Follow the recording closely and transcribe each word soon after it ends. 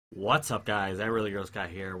What's up, guys? That Really Gross Guy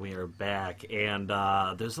here. We are back, and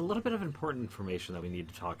there's a little bit of important information that we need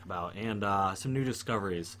to talk about, and some new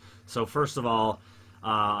discoveries. So first of all,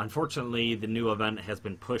 unfortunately, the new event has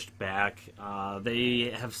been pushed back.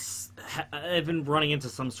 They have been running into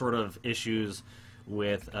some sort of issues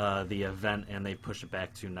with the event, and they pushed it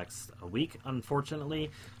back to next week,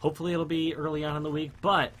 unfortunately. Hopefully it'll be early on in the week,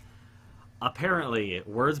 but apparently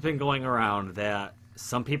word's been going around that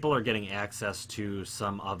some people are getting access to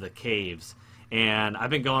some of the caves, and I've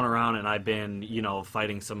been going around and I've been,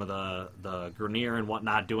 fighting some of the Grenier and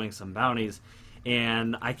whatnot, doing some bounties,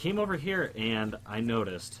 and I came over here and I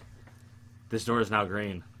noticed this door is now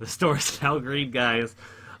green. This door is now green, guys.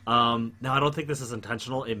 Now, I don't think this is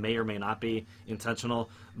intentional. It may or may not be intentional,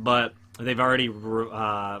 but they've already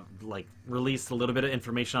released a little bit of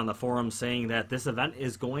information on the forum saying that this event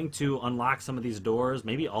is going to unlock some of these doors,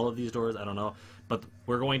 maybe all of these doors, I don't know, but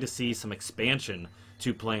we're going to see some expansion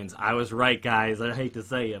to Plains. I was right, guys. I hate to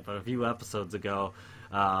say it, but a few episodes ago,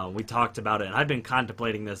 we talked about it, and I've been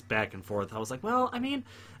contemplating this back and forth. I was like, well, I mean,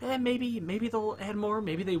 maybe they'll add more,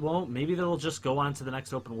 maybe they won't, maybe they'll just go on to the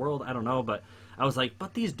next open world, I don't know, but I was like,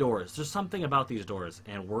 but these doors, there's something about these doors,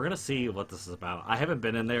 and we're going to see what this is about. I haven't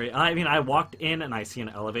been in there. I mean, I walked in and I see an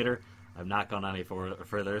elevator. I've not gone any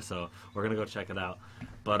further, so we're going to go check it out.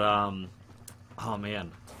 But, oh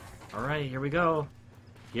man. All right, here we go.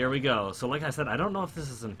 Here we go. So like I said, I don't know if this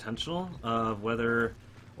is intentional, whether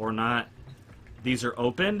or not these are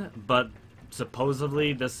open, but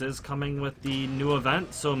supposedly this is coming with the new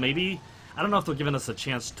event, so maybe, I don't know if they're giving us a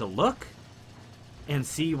chance to look and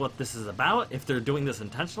see what this is about, if they're doing this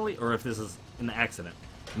intentionally, or if this is an accident.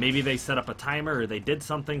 Maybe they set up a timer, or they did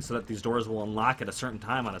something so that these doors will unlock at a certain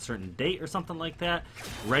time on a certain date or something like that,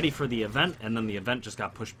 ready for the event, and then the event just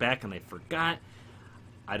got pushed back and they forgot.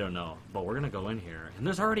 I don't know, but we're gonna go in here, and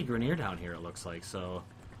there's already Grenier down here, it looks like, so,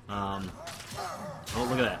 oh,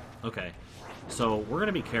 look at that. Okay, so we're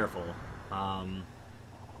gonna be careful. I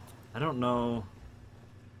don't know.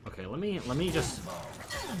 Okay, let me just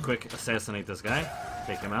quick assassinate this guy.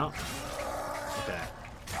 Take him out. Okay.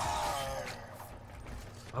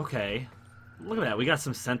 Okay. Look at that. We got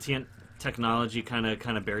some sentient technology kind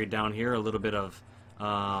of buried down here. A little bit of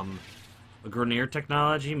Grenier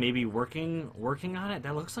technology, maybe working on it.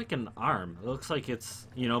 That looks like an arm. It looks like it's,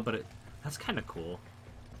 but that's kind of cool.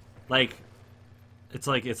 Like, it's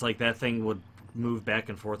like that thing would move back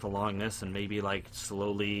and forth along this, and maybe like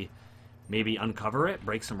slowly. Maybe uncover it,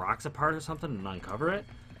 break some rocks apart or something, and uncover it.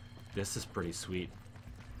 This is pretty sweet.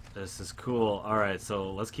 This is cool. Alright,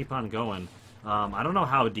 so let's keep on going. I don't know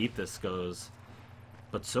how deep this goes,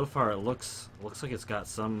 but so far it looks like it's got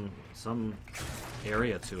some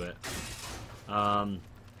area to it.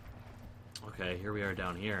 Okay, here we are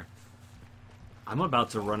down here. I'm about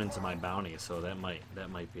to run into my bounty, so that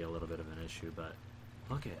might be a little bit of an issue, but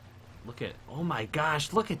look at, oh my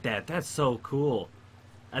gosh, look at that. That's so cool.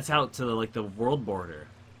 That's out to the world border.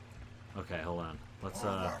 Okay, hold on. Let's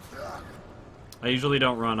I usually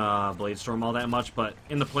don't run Bladestorm all that much, but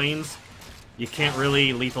in the Plains, you can't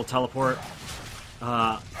really lethal teleport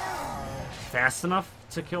fast enough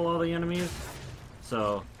to kill all the enemies.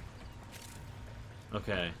 So,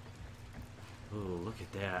 okay. Ooh, look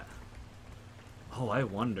at that. Oh, I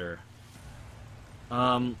wonder.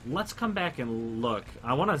 Let's come back and look.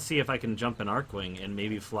 I want to see if I can jump in Arcwing and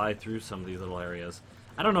maybe fly through some of these little areas.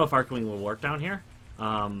 I don't know if Arcwing will work down here.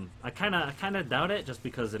 I kind of doubt it, just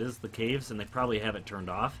because it is the caves and they probably have it turned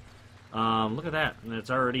off. Look at that, and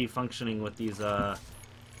it's already functioning with these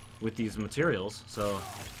materials, so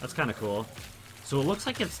that's kind of cool. So it looks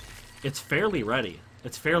like it's fairly ready.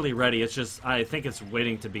 It's fairly ready. It's just, I think it's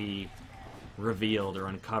waiting to be revealed or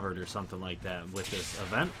uncovered or something like that with this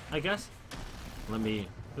event, I guess. Let me.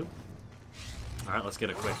 Oop. All right, let's get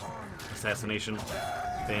a quick assassination.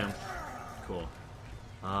 Bam. Cool.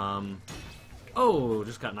 Oh,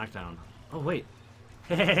 just got knocked down. Oh, wait.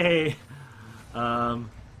 Hey!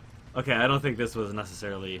 Okay, I don't think this was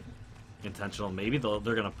necessarily intentional. Maybe they're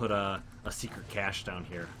going to put a secret cache down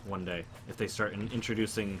here one day if they start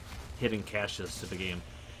introducing hidden caches to the game.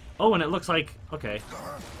 Oh, and it looks like, okay.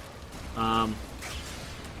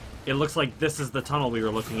 It looks like this is the tunnel we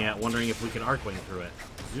were looking at, wondering if we could Arcwing through it.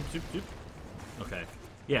 Zoop, zoop, zoop. Okay.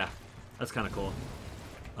 Yeah, that's kind of cool.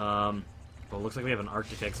 Well, it looks like we have an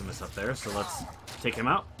Architectimus up there, so let's take him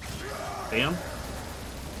out. Bam.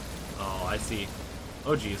 Oh, I see.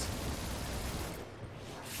 Oh, geez.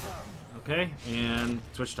 Okay, and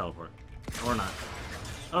switch teleport. Or not.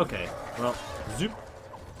 Okay, well, zoop.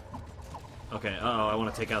 Okay, uh-oh, I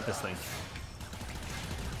want to take out this thing.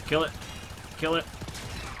 Kill it. Kill it.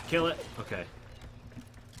 Kill it. Okay.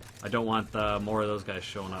 I don't want more of those guys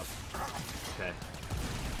showing up. Okay.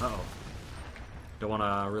 Uh-oh. Don't want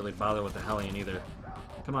to really bother with the Hellion either.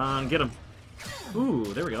 Come on, get him. Ooh,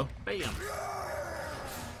 there we go. Bam.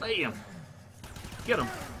 Bam. Get him.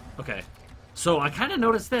 Okay. So I kind of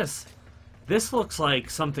noticed this. This looks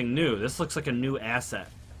like something new. This looks like a new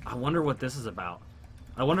asset. I wonder what this is about.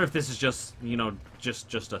 I wonder if this is just, you know,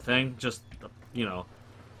 just a thing. Just, you know,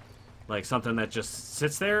 like something that just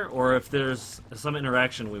sits there. Or if there's some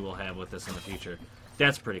interaction we will have with this in the future.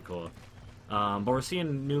 That's pretty cool. But we're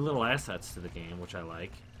seeing new little assets to the game, which I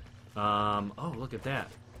like. Oh, look at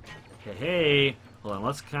that. Hey, hey. Hold on,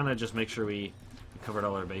 let's kind of just make sure we covered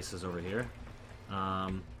all our bases over here.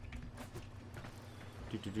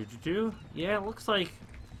 Yeah, it looks like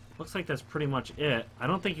that's pretty much it. I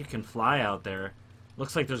don't think you can fly out there.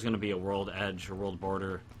 Looks like there's going to be a world edge or world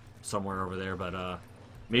border somewhere over there, but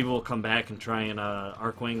maybe we'll come back and try and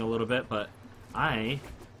Arcwing a little bit, but I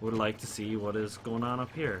would like to see what is going on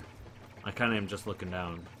up here. I kind of am just looking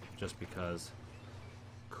down, just because.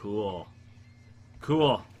 Cool.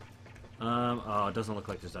 Cool. Oh, it doesn't look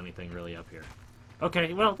like there's anything really up here.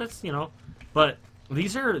 Okay, well, that's, you know, but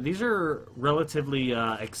these are relatively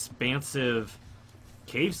expansive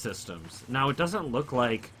cave systems. Now, it doesn't look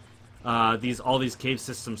like all these cave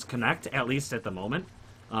systems connect, at least at the moment.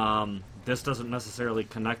 This doesn't necessarily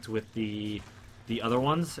connect with the other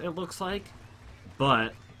ones, it looks like,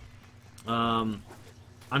 but I'm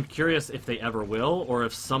curious if they ever will, or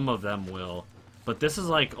if some of them will. But this is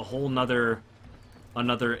like a whole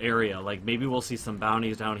another area. Like, maybe we'll see some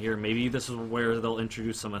bounties down here. Maybe this is where they'll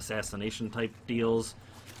introduce some assassination type deals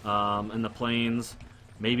in the plains.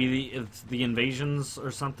 Maybe the invasions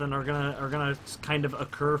or something are gonna kind of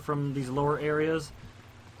occur from these lower areas.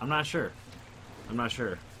 I'm not sure.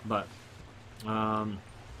 But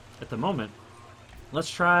at the moment, let's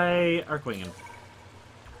try Arcwinging.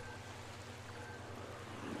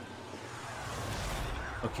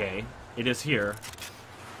 Okay, it is here.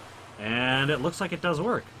 And it looks like it does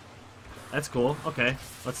work. That's cool. Okay,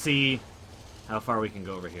 let's see how far we can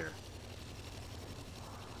go over here.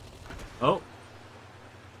 Oh.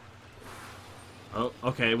 Oh,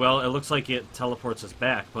 okay, well, it looks like it teleports us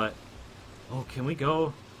back, but... Oh, can we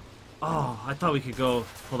go... Oh, I thought we could go...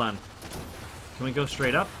 Hold on. Can we go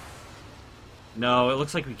straight up? No, it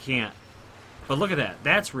looks like we can't. But look at that.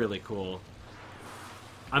 That's really cool.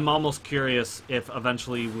 I'm almost curious if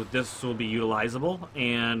eventually this will be utilizable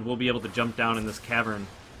and we'll be able to jump down in this cavern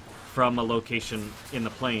from a location in the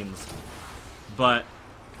plains. But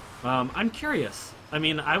I'm curious. I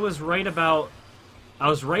mean, I was right about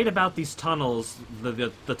these tunnels,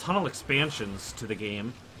 the tunnel expansions to the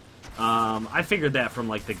game. I figured that from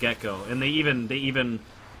like the get-go, and they even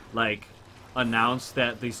like announced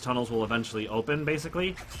that these tunnels will eventually open,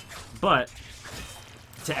 basically. But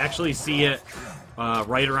to actually see it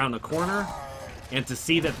right around the corner, and to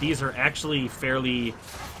see that these are actually fairly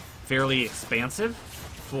expansive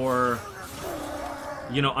for,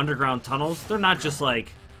 you know, underground tunnels. They're not just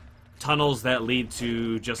like tunnels that lead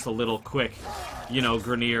to just a little quick, you know,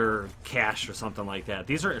 Grenier cache or something like that.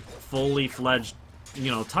 These are fully fledged,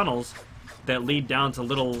 you know, tunnels that lead down to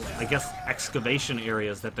little, I guess, excavation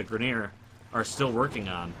areas that the Grenier are still working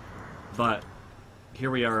on. But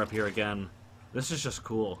here we are up here again. This is just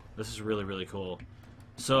cool. This is really, really cool.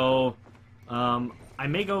 So, I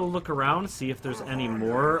may go look around, see if there's any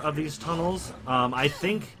more of these tunnels. I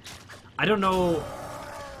don't know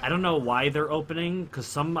why they're opening, because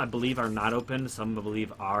some I believe are not open, some I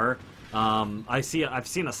believe are. I've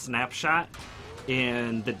seen a snapshot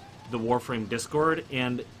in the Warframe Discord,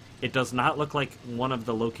 and it does not look like one of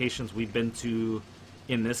the locations we've been to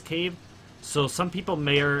in this cave. So some people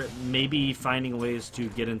may be finding ways to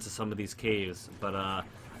get into some of these caves, but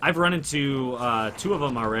I've run into 2 of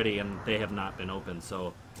them already, and they have not been open.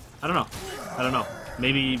 So I don't know.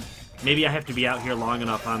 Maybe I have to be out here long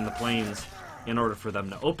enough on the plains in order for them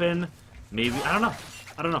to open. Maybe I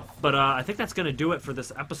don't know. But I think that's gonna do it for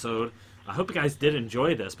this episode. I hope you guys did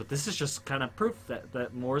enjoy this, but this is just kind of proof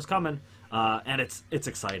that more is coming, and it's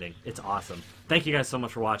exciting. It's awesome. Thank you guys so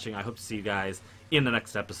much for watching. I hope to see you guys in the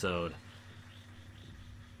next episode.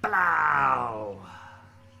 Blow!